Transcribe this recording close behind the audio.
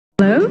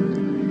Hello,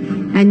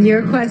 and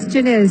your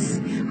question is,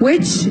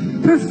 which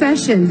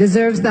profession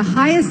deserves the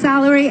highest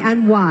salary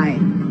and why?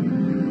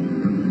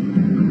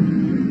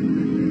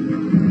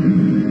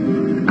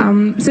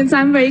 Since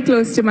I'm very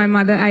close to my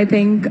mother, I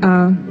think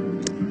a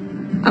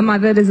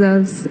mother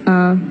deserves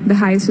the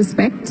highest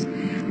respect.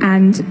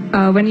 And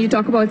when you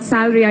talk about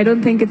salary, I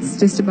don't think it's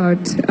just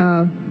about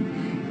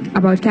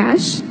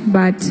cash,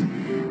 but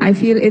I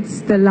feel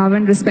it's the love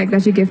and respect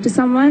that you give to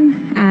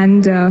someone.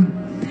 And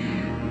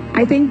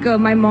I think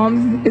my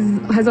mom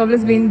has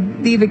always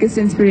been the biggest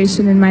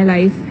inspiration in my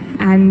life.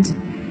 And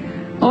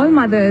all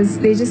mothers,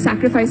 they just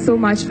sacrifice so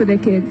much for their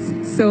kids.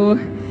 So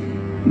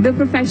the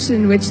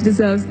profession which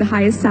deserves the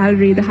highest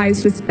salary, the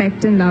highest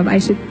respect and love,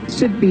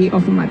 should be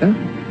of a mother.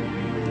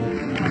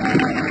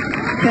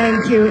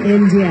 Thank you,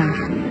 India.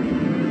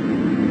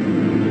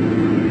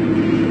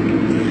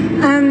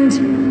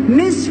 And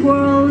Miss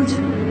World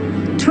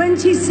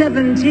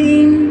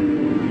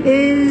 2017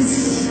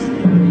 is...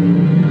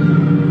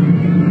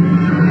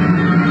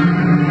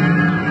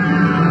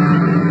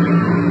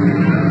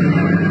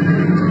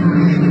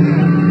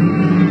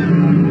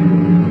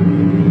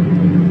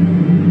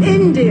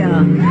 India.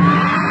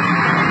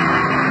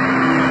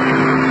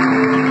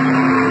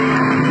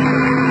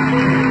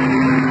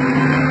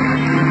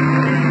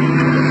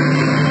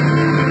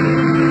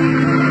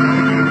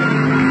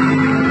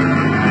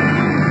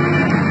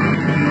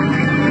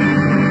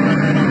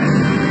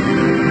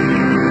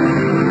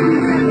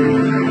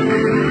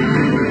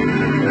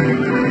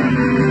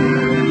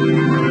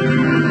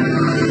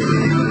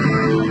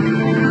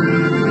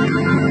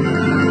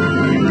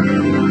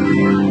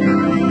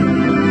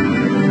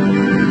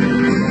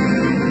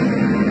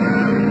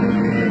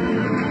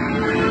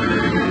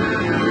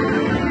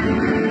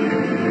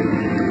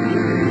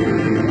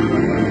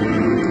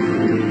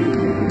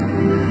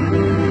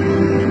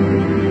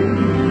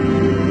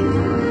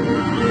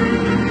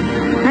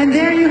 And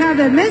there you have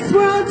it, Miss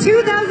World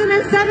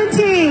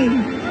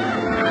 2017.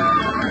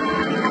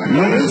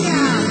 Manushi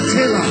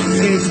Chhillar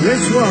is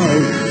Miss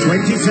World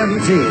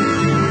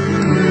 2017.